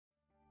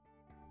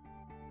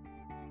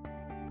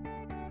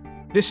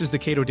This is the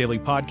Cato Daily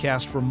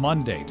Podcast for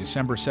Monday,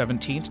 December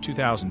 17th,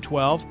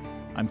 2012.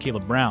 I'm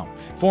Caleb Brown.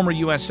 Former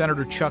U.S.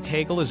 Senator Chuck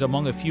Hagel is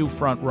among a few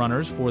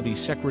frontrunners for the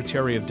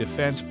Secretary of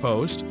Defense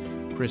post.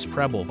 Chris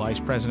Preble,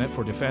 Vice President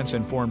for Defense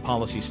and Foreign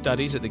Policy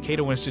Studies at the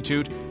Cato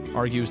Institute,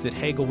 argues that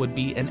Hagel would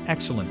be an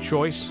excellent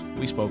choice.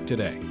 We spoke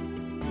today.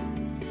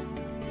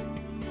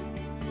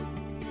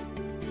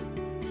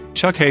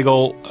 Chuck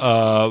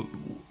Hagel,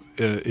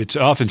 it's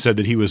often said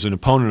that he was an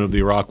opponent of the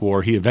Iraq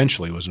War. He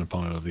eventually was an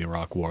opponent of the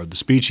Iraq War. The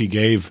speech he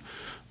gave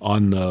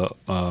on the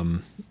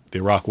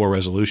Iraq War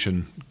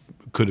resolution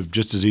could have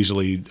just as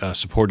easily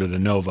supported a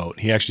no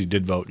vote. He actually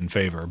did vote in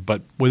favor.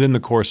 But within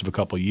the course of a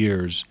couple of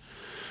years,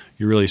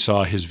 you really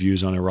saw his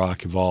views on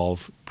Iraq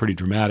evolve pretty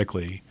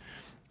dramatically.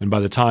 And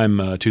by the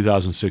time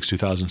 2006,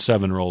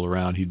 2007 rolled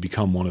around, he'd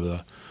become one of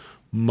the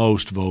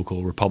most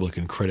vocal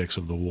Republican critics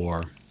of the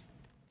war.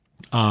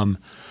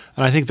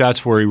 And I think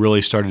that's where he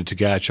really started to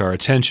catch our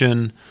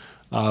attention.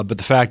 But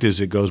the fact is,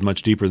 it goes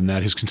much deeper than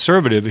that. His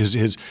conservative,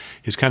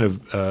 his kind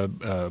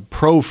of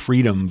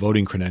pro-freedom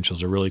voting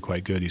credentials are really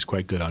quite good. He's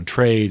quite good on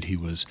trade. He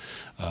was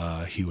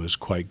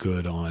quite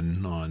good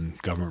on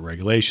government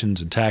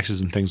regulations and taxes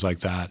and things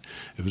like that.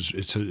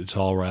 It's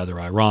all rather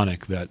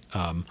ironic that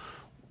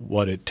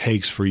what it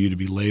takes for you to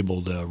be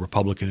labeled a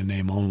Republican in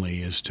name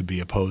only is to be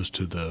opposed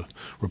to the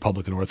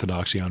Republican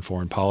orthodoxy on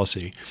foreign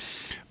policy.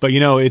 But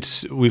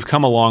we've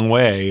come a long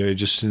way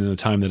just in the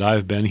time that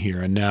I've been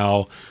here, and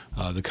now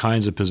the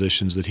kinds of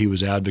positions that he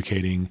was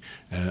advocating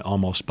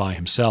almost by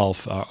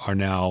himself are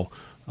now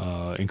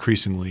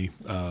increasingly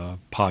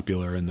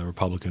popular in the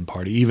Republican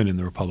Party, even in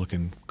the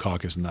Republican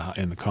caucus in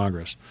the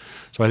Congress.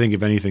 So I think,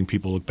 if anything,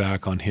 people look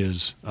back on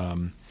his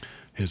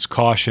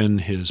caution,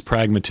 his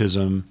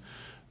pragmatism,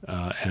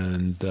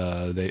 and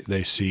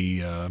they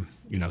see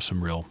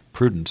some real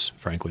prudence,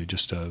 frankly,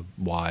 just a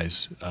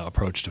wise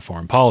approach to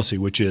foreign policy,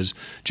 which is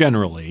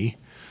generally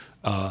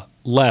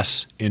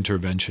less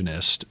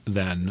interventionist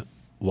than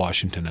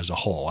Washington as a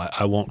whole.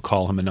 I won't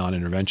call him a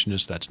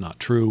non-interventionist. That's not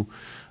true.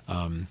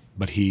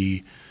 But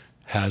he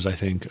has, I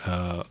think,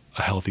 a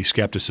healthy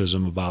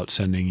skepticism about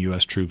sending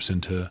U.S. troops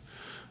into,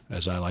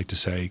 as I like to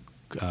say,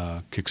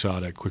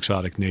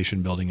 quixotic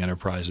nation-building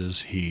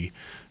enterprises. He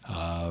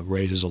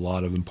raises a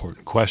lot of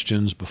important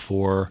questions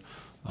before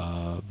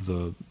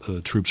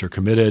the troops are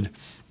committed.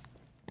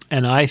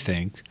 And I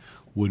think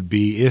would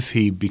be, if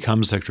he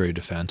becomes Secretary of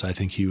Defense, I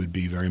think he would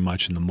be very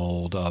much in the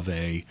mold of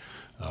a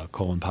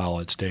Colin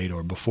Powell at State,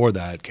 or before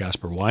that,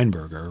 Caspar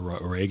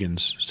Weinberger,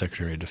 Reagan's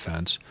Secretary of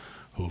Defense,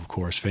 who, of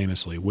course,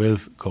 famously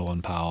with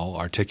Colin Powell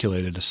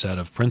articulated a set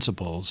of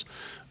principles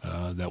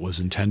that was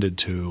intended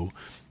to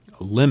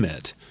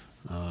limit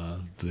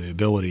the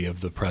ability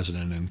of the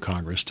President and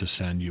Congress to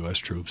send U.S.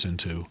 troops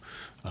into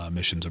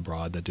missions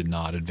abroad that did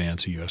not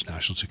advance a U.S.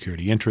 national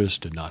security interest,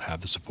 did not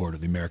have the support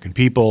of the American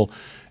people,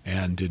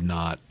 and did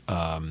not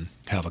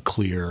have a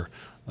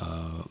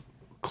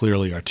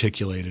clearly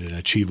articulated and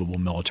achievable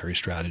military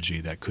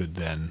strategy that could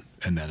then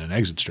an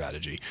exit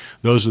strategy.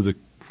 Those are,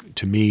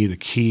 to me, the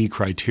key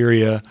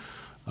criteria.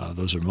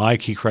 Those are my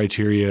key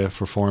criteria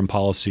for foreign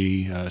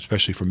policy,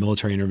 especially for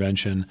military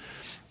intervention.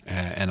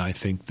 And I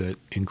think that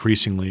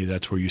increasingly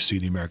that's where you see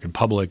the American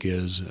public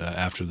is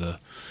after the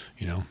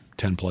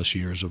 10 plus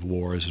years of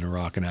wars in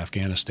Iraq and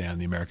Afghanistan.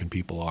 The American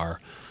people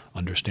are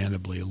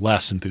understandably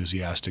less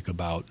enthusiastic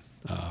about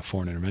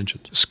foreign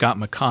interventions. Scott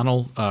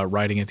McConnell,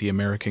 writing at the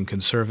American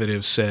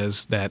Conservative,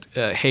 says that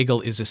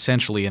Hagel is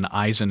essentially an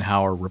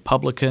Eisenhower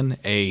Republican,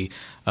 a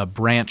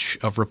branch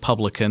of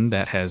Republican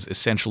that has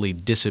essentially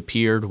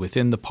disappeared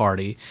within the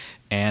party.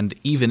 And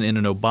even in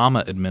an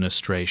Obama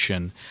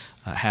administration,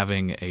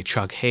 having a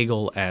Chuck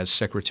Hagel as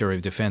Secretary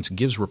of Defense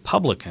gives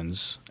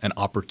Republicans an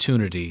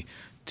opportunity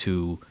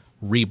to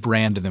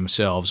rebrand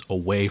themselves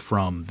away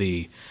from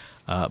the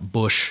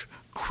Bush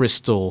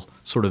crystal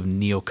sort of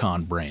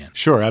neocon brand.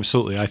 Sure,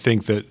 absolutely. I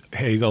think that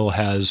Hagel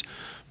has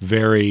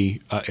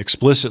very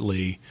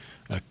explicitly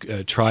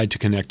tried to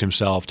connect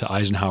himself to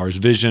Eisenhower's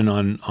vision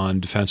on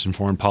defense and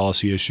foreign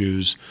policy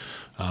issues.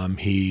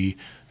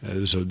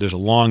 There's a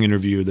long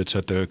interview that's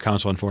at the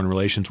Council on Foreign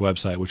Relations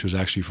website, which was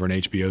actually for an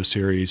HBO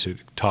series. It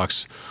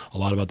talks a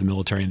lot about the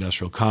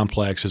military-industrial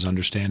complex, his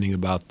understanding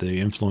about the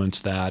influence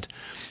that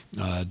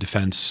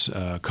defense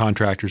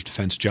contractors,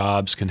 defense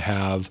jobs can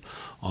have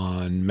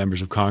on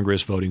members of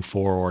Congress voting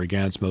for or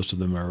against. Most of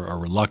them are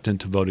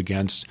reluctant to vote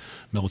against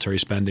military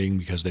spending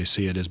because they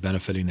see it as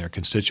benefiting their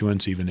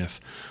constituents, even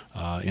if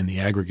in the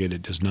aggregate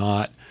it does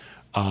not.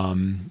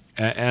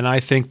 And I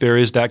think there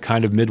is that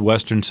kind of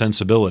Midwestern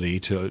sensibility,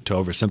 to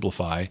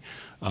oversimplify,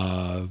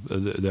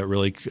 that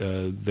really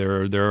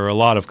there are a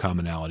lot of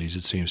commonalities,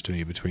 it seems to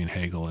me, between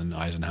Hagel and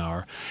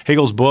Eisenhower.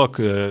 Hagel's book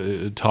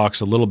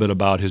talks a little bit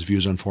about his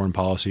views on foreign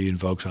policy,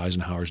 invokes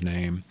Eisenhower's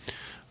name,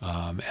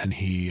 and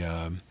he,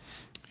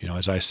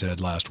 as I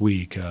said last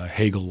week,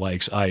 Hagel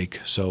likes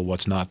Ike, so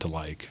what's not to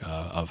like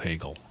of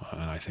Hagel?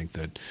 And I think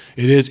that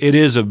it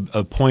is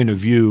a point of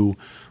view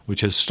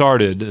which has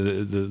started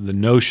the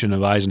notion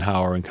of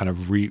Eisenhower and kind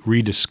of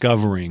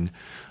rediscovering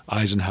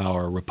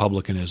Eisenhower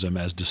republicanism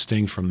as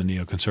distinct from the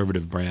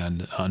neoconservative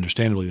brand.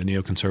 Understandably, the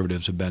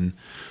neoconservatives have been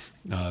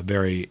have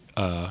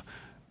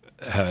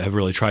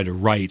really tried to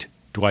write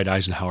Dwight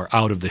Eisenhower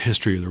out of the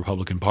history of the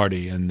Republican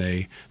Party, and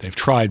they've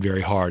tried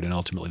very hard, and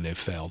ultimately they've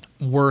failed.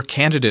 Were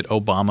candidate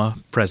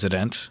Obama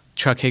president,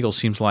 Chuck Hagel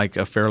seems like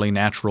a fairly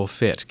natural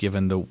fit,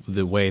 given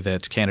the way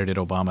that candidate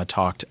Obama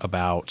talked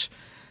about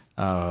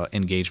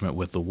engagement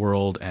with the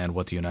world and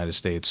what the United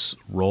States'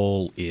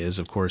 role is.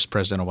 Of course,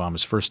 President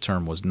Obama's first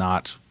term was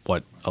not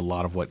a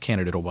lot of what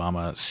candidate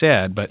Obama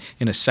said, but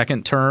in a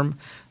second term,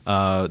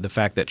 the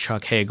fact that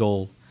Chuck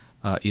Hagel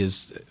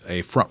is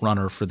a front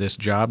runner for this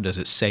job, does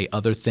it say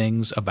other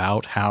things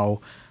about how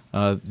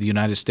the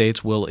United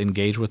States will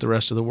engage with the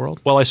rest of the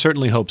world? Well, I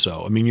certainly hope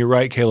so. I mean, you're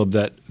right, Caleb,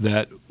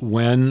 that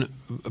when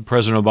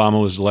President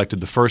Obama was elected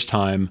the first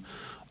time,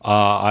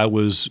 I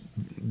was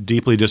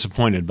deeply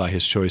disappointed by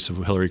his choice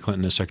of Hillary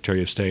Clinton as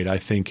Secretary of State. I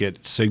think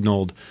it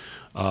signaled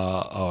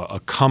a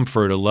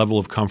level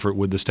of comfort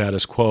with the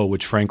status quo,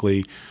 which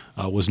frankly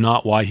was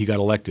not why he got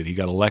elected. He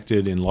got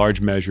elected in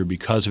large measure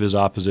because of his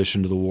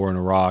opposition to the war in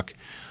Iraq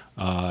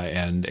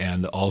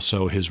and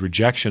also his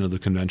rejection of the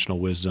conventional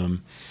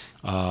wisdom.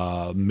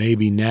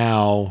 Maybe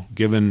now,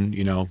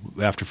 given,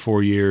 after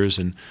 4 years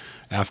and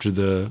after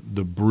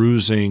the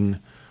bruising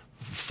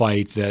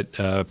fight that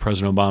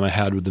President Obama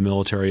had with the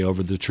military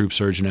over the troop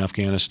surge in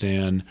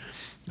Afghanistan,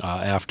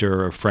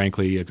 after,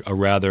 frankly, a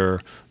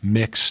rather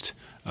mixed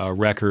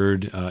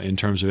record in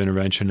terms of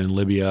intervention in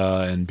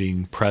Libya and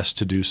being pressed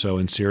to do so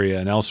in Syria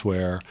and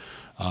elsewhere,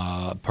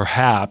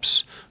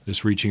 perhaps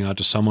this reaching out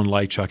to someone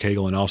like Chuck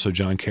Hagel and also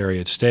John Kerry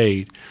at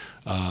State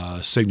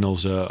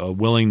signals a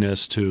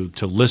willingness to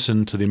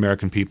listen to the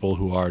American people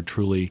who are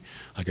truly,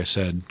 like I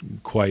said,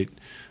 quite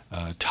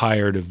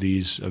tired of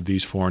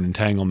these foreign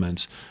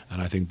entanglements,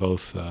 and I think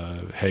both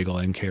Hagel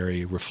and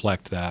Kerry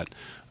reflect that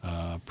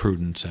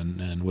prudence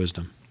and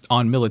wisdom.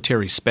 On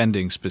military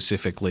spending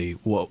specifically,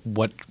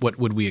 what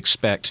would we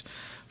expect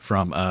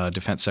from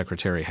Defense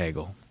Secretary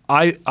Hagel?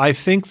 I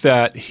think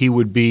that he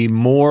would be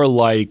more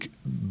like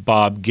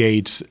Bob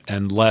Gates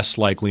and less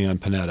like Leon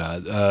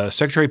Panetta.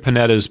 Secretary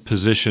Panetta's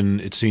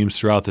position, it seems,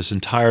 throughout this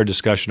entire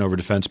discussion over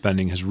defense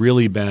spending has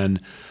really been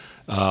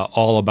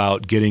all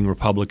about getting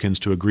Republicans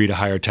to agree to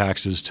higher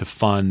taxes to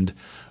fund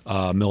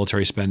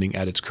military spending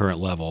at its current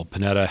level.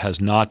 Panetta has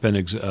not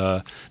been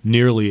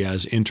nearly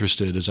as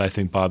interested as I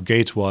think Bob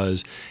Gates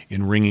was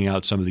in wringing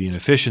out some of the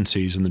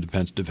inefficiencies in the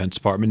Defense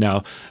Department.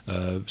 Now,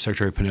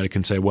 Secretary Panetta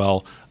can say,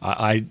 well,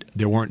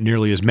 there weren't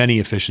nearly as many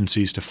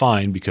efficiencies to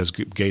find because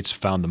Gates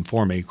found them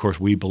for me. Of course,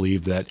 we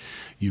believe that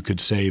you could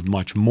save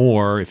much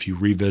more if you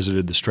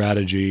revisited the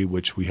strategy,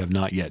 which we have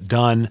not yet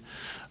done.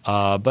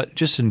 But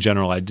just in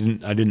general, I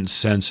didn't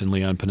sense in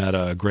Leon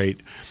Panetta a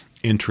great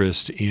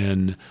interest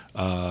in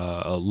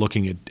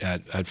looking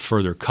at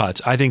further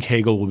cuts. I think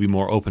Hagel will be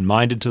more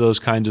open-minded to those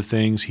kinds of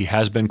things. He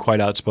has been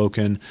quite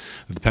outspoken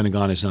that the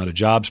Pentagon is not a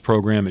jobs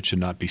program. It should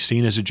not be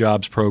seen as a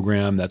jobs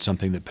program. That's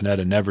something that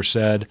Panetta never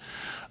said.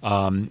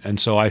 And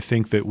so I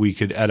think that we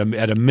could, at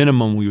a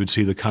minimum, we would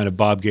see the kind of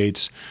Bob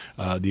Gates,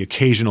 the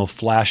occasional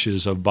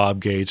flashes of Bob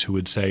Gates who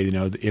would say,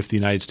 if the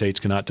United States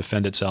cannot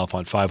defend itself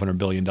on $500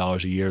 billion a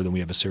year, then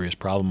we have a serious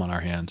problem on our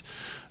hands.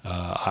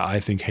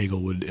 I think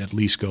Hagel would at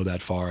least go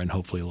that far and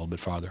hopefully a little bit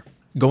farther.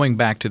 Going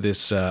back to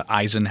this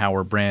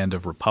Eisenhower brand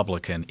of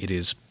Republican, it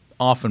is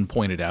often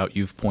pointed out,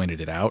 you've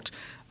pointed it out,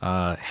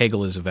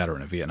 Hagel is a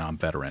veteran, a Vietnam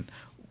veteran.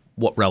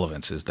 What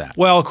relevance is that?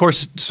 Well, of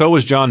course, so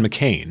was John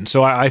McCain.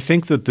 So I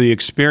think that the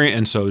experience,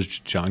 and so is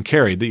John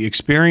Kerry, the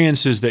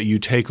experiences that you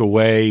take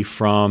away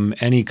from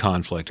any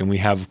conflict, and we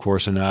have, of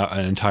course, an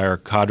entire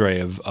cadre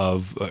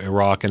of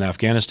Iraq and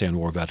Afghanistan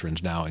war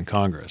veterans now in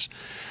Congress.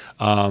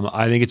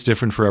 I think it's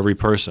different for every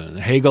person.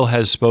 Hagel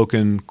has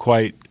spoken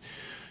quite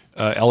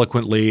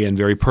eloquently and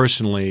very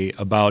personally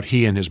about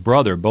he and his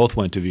brother both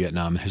went to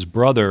Vietnam. His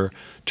brother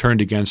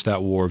turned against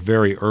that war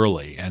very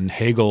early, and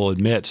Hagel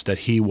admits that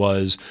he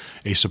was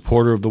a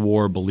supporter of the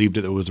war, believed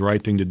it was the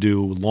right thing to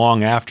do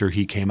long after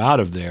he came out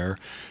of there,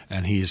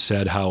 and he has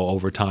said how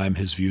over time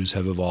his views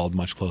have evolved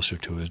much closer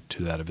to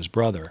that of his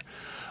brother.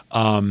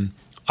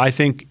 I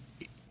think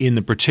in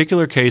the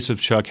particular case of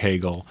Chuck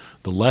Hagel,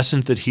 the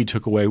lessons that he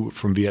took away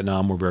from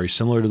Vietnam were very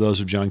similar to those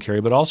of John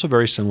Kerry, but also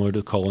very similar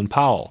to Colin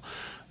Powell,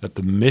 that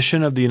the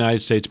mission of the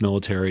United States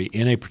military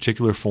in a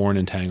particular foreign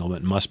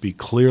entanglement must be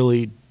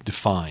clearly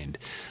defined.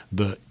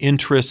 The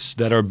interests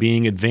that are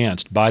being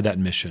advanced by that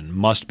mission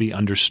must be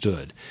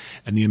understood,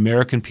 and the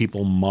American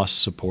people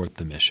must support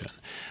the mission.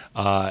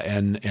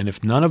 And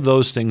if none of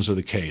those things are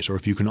the case, or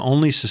if you can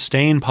only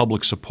sustain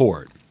public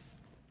support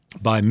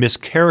by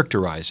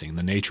mischaracterizing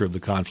the nature of the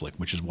conflict,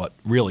 which is what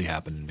really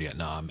happened in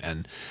Vietnam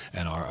and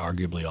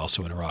arguably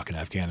also in Iraq and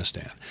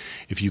Afghanistan.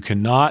 If you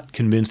cannot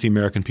convince the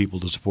American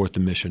people to support the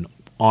mission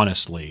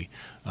honestly,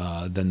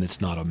 then it's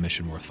not a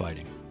mission worth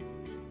fighting.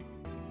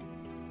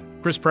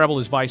 Chris Preble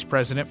is Vice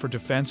President for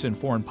Defense and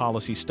Foreign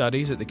Policy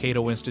Studies at the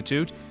Cato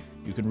Institute.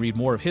 You can read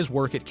more of his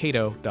work at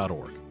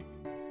cato.org.